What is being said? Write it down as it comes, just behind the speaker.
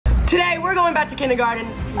Today we're going back to kindergarten.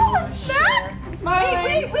 What's that?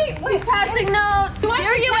 Wait. Who's passing notes?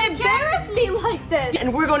 Dare you embarrass me like this?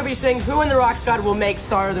 And we're going to be saying who in the Rock Squad will make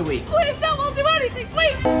Star of the Week. Please, no, we'll do anything,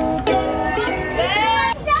 please.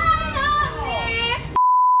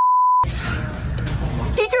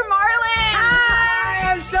 Teacher Marlin!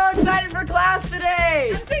 Hi! I'm so excited for class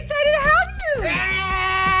today! I'm so excited to have you!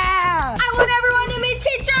 Yeah! I want everyone to meet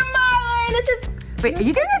Teacher Marlin! This is... Wait, are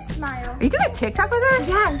you doing it? Smile. Are you doing a TikTok with her?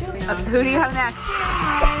 Yeah, I'm doing it. Who do you have next?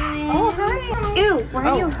 Oh, hi. Ew, why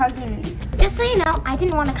are you hugging me? Just so you know, I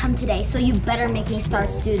didn't want to come today, so you better make me star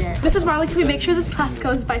student. Mrs. Marley, can we make sure this class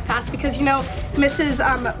goes by fast? Because, you know, Mrs.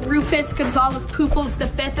 Rufus Gonzalez Poofles the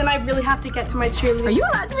 5th, and I really have to get to my cheerleading. Are you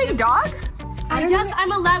allowed to make dogs? Yes,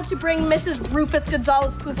 I'm allowed to bring Mrs. Rufus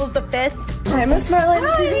Gonzalez Poofles the 5th. Hi, Miss Marlin.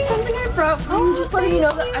 Here's something I brought. I'm just letting you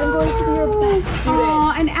know that I'm going to be your best student.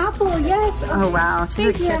 Oh, an apple, yes. Oh, wow. She's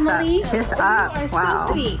a kiss up. Kiss up. You are wow.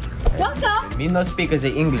 so sweet. Welcome. Me no speak as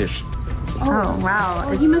English. Oh, wow.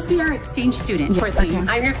 He must be our exchange student. Yeah, okay.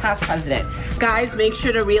 I'm your class president. Guys, make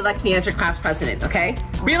sure to re-elect me as your class president, okay?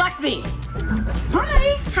 Re-elect me!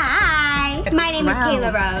 Hi. Hi, my name is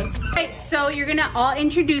Kayla Rose. Right, so you're gonna all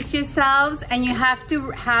introduce yourselves and you have to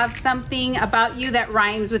have something about you that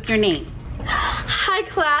rhymes with your name. Hi,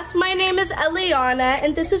 class. My name is Eliana,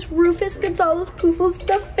 and this is Rufus Gonzalez Poofles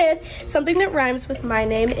the 5th. Something that rhymes with my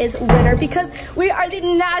name is winner, because we are the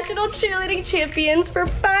national cheerleading champions for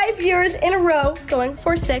 5 years in a row, going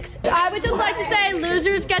for 6. I would just like to say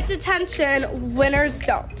losers get detention, winners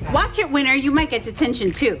don't. Watch it, winner. You might get detention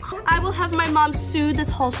too. I will have my mom sue this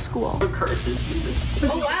whole school. Curses, Jesus.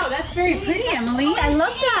 Oh wow, that's very pretty, Emily. I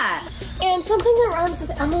love that. And something that rhymes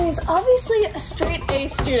with Emily is obviously a straight A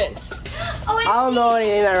student. Oh, I don't know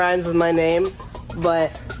anything that rhymes with my name,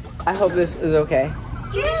 but I hope this is okay.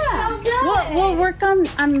 Yeah. So good. We'll work on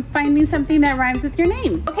finding something that rhymes with your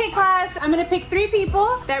name. Okay, class, I'm gonna pick 3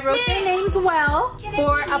 people that wrote their names well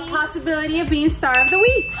for a possibility of being Star of the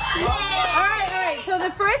Week. All right. So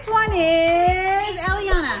the first one is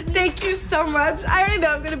Eliana. Thank you so much. I already know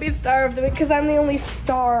I'm gonna be Star of the Week because I'm the only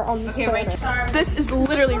star on this planet. This is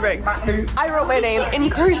literally rigged. I wrote my name in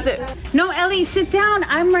cursive. No, Ellie, sit down.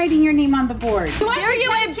 I'm writing your name on the board. Dare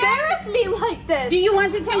you embarrass me like this? Do you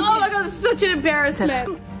want detention? Oh my god, this is such an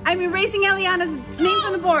embarrassment. I'm erasing Eliana's name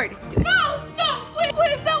from the board. No,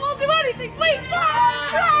 please, no, we'll do anything, please.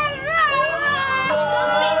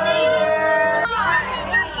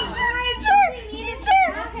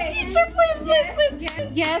 Teacher, please.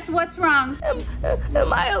 Yes, what's wrong?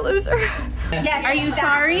 Am I a loser? Yes. Are you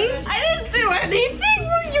sorry? I didn't do anything.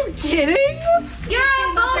 Were you kidding? You're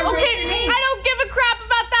a bully. Okay, I don't give a crap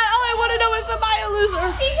about that. All I want to know is, am I a loser?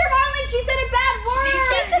 Teacher Marlin, she said a bad word. She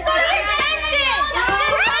said detention.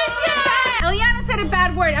 Eliana said a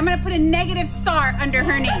bad word. I'm gonna put a negative star under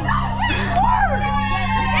her name.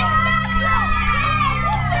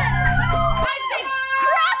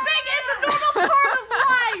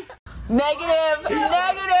 Negative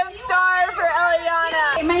star for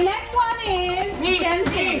Eliana. Okay, my next one is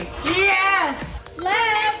detention. Yes.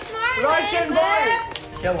 Left. Russian boy.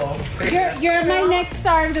 Hello. You're my next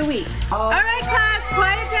Star of the Week. All right, class,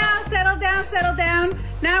 quiet down, settle down.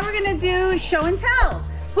 Now we're gonna do show and tell.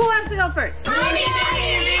 Who wants to go first? Me.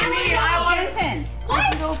 Jensen. I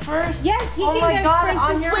can go first. Yes, he Oh can my go God, first.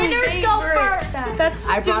 on your Winners go first. That's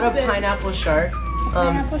I brought a pineapple shark.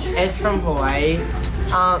 It's from Hawaii.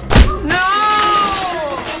 No!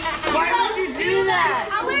 Why would you do that?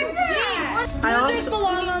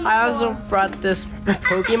 I also brought this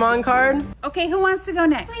Pokemon card. Okay, who wants to go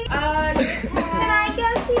next? Can I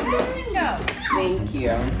go, teacher? Go. Thank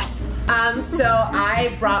you. So I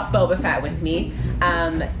brought Boba Fett with me.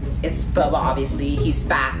 It's Boba, obviously. He's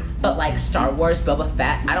fat, but like Star Wars Boba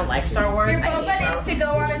Fett. I don't like Star Wars. Your Boba needs to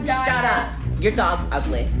go on a diet. Shut up. Your dog's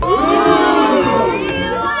ugly.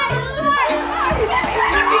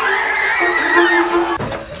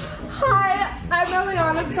 Hi, I'm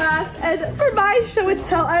Eliana, class, and for my show and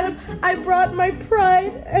tell item, I brought my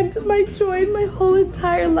pride and my joy in my whole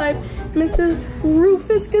entire life, Mrs.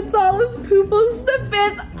 Rufus Gonzalez Poofles the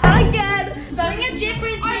 5th again. Bring a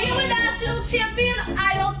different Are you a national champion?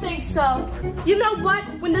 I don't think so. You know what?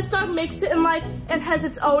 When this dog makes it in life and has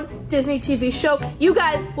its own Disney TV show, you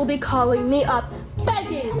guys will be calling me up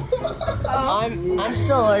begging. I'm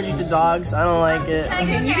still allergic to dogs. I don't like it.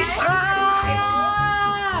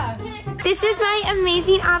 This is my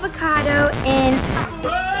amazing avocado and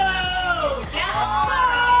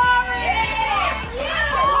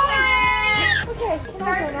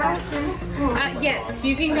Yes,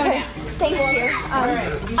 you can go now. Thank you.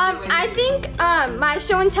 I think my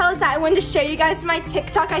show and tell is that I wanted to show you guys my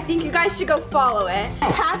TikTok. I think you guys should go follow it.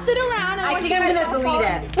 Pass it around. I think I'm gonna delete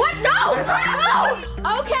it. What? No! No!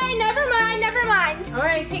 Okay, never mind, never mind. All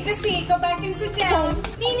right, take a seat. Go back and sit down. I'm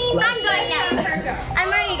going now. I'm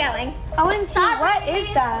already going. OMG, what is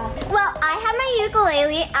that? Well, I have my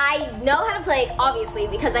ukulele. I know how to play, obviously,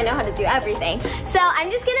 because I know how to do everything. So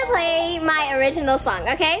I'm just gonna play my original song,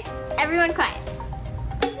 okay? Everyone quiet.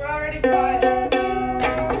 We're already quiet.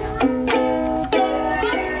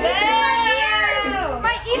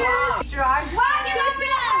 My ears!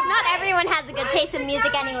 Not everyone has a good taste in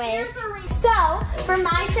music anyways. So, for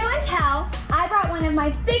my show and tell, I brought one of my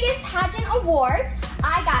biggest pageant awards.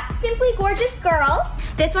 I got Simply Gorgeous Girls.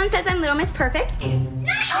 This one says I'm Little Miss Perfect.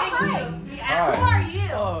 Hi. Who are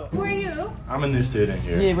you? Who are you? I'm a new student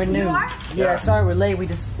here. Yeah, we're new. Yeah, sorry we're late. We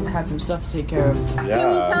just had some stuff to take care of. Can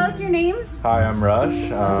you tell us your names? Hi, I'm Rush.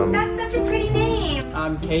 That's such a pretty name.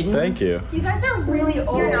 I'm Caden. Thank you. You guys are really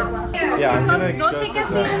old. You're not welcome. Yeah, I'm gonna Go take a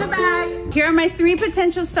seat in the back. Here are my 3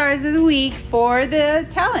 potential stars of the week for the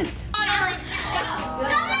talent.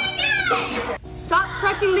 Stop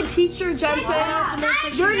correcting the teacher, Jensen.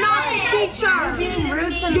 You're not the teacher.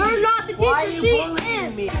 You're not the teacher. She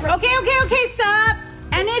is. Okay, stop.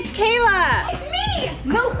 And it's Kayla. It's me!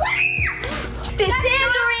 No way! This is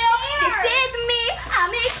real. This is me.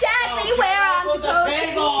 I'm exactly where I'm supposed to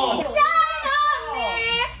be. Shine on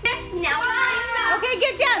me. Now I know. Okay,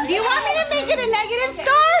 get down. Do you want me to make it a negative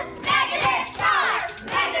star? Negative star.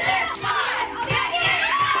 Negative star. Negative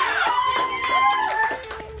star.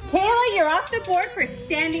 Kayla, you're off the board for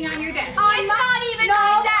standing on your desk. Oh, it's not even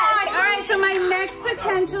my desk. All right, so my next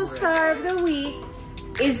potential star of the week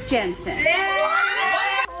is Jensen.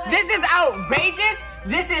 This is outrageous.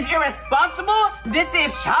 This is irresponsible. This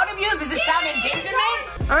is child abuse. This is child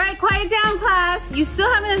endangerment. All right, quiet down, class. You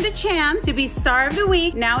still have another chance to be star of the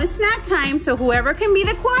week. Now is snack time, so whoever can be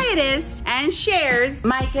the quietest and shares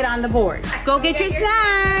might get on the board. Go get your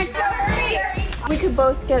snack. We could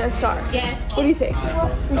both get a star. Yes. What do you think?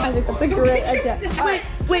 I think that's a great idea.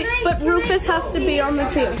 Wait, but Rufus has to be on the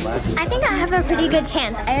team. I think I have a pretty good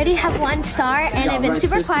chance. I already have 1 star and I've been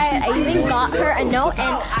super quiet. I even got her a note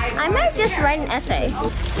and I might just write an essay.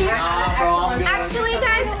 Actually,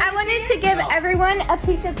 guys, I wanted to give everyone a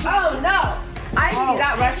piece of... Oh no! I see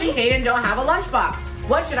that Rush and Caden don't have a lunchbox.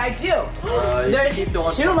 What should I do? There's 2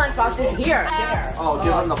 lunchboxes here. Oh,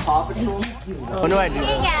 give them the Paw Patrol? What do I do?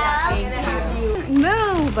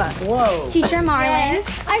 Move! Whoa. Teacher Marlon,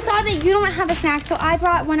 I saw that you don't have a snack, so I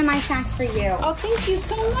brought one of my snacks for you. Oh, thank you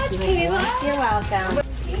so much, Kayla. You're welcome.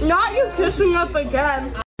 Not you kissing up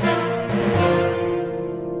again.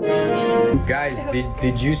 Guys,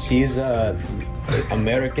 did you see the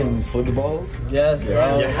American football? Yes,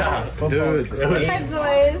 bro. Yeah, dude. Hi,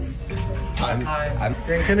 boys. I'm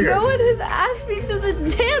No one has asked me to the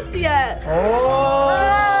dance yet.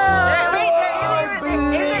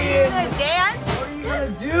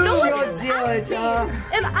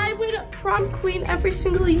 And I win prom queen every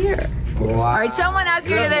single year. All right, someone ask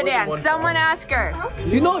her to the dance. Someone ask her.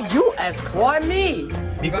 You know you asked. Why me?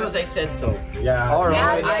 Because I said so. Yeah. All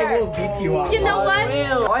right. I will beat you up. You know what?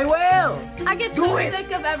 I will. I get so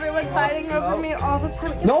sick of everyone fighting over me all the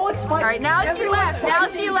time. No, it's fine. All right, now she left. Now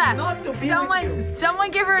she left.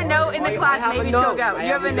 Someone give her a note in the class. Maybe she'll go.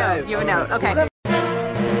 You have a note. You have a note. Okay.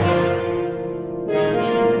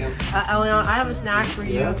 Elion, I have a snack for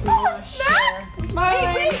you. Snack?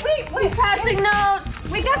 Wait. He's passing notes.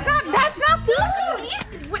 Wait, that's not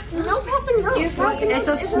food. Wait, no passing notes. It's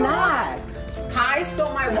a snack. Kai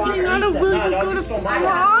stole my water. You're not a will to go to prom?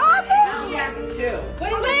 Yes, too.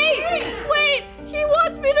 Wait, he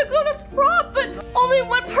wants me to go to prom, but only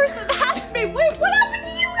one person asked me. Wait, what happened to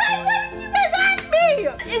you guys? Why didn't you guys ask me?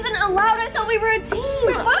 It isn't allowed. I thought we were a team.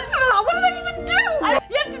 Wait, what is it? What did I even do?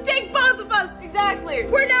 You have to take both of us. Exactly.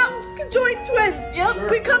 We're now joint twins. Yep. Sure.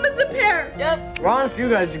 We come as a pair. Yep. Ron, if you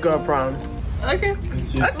guys should go to prom. Okay.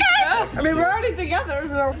 Okay. I mean, we're already together,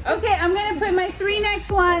 so. Okay, I'm gonna put my 3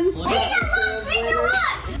 next ones. Take a look!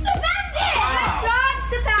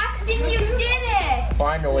 Sebastian, you did it!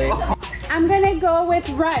 Finally. I'm gonna go with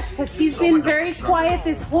Rush because he's been very quiet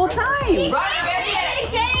this whole time. He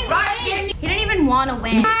didn't even want to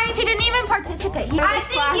win. He didn't even participate. I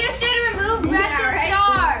think you should remove Rush's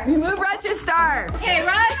star. Remove Rush's star. Okay,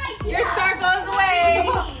 Rush, your star goes away.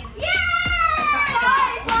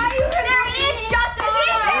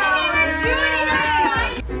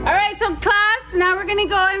 All right, so class, now we're gonna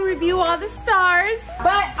go and review all the stars.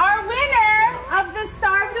 But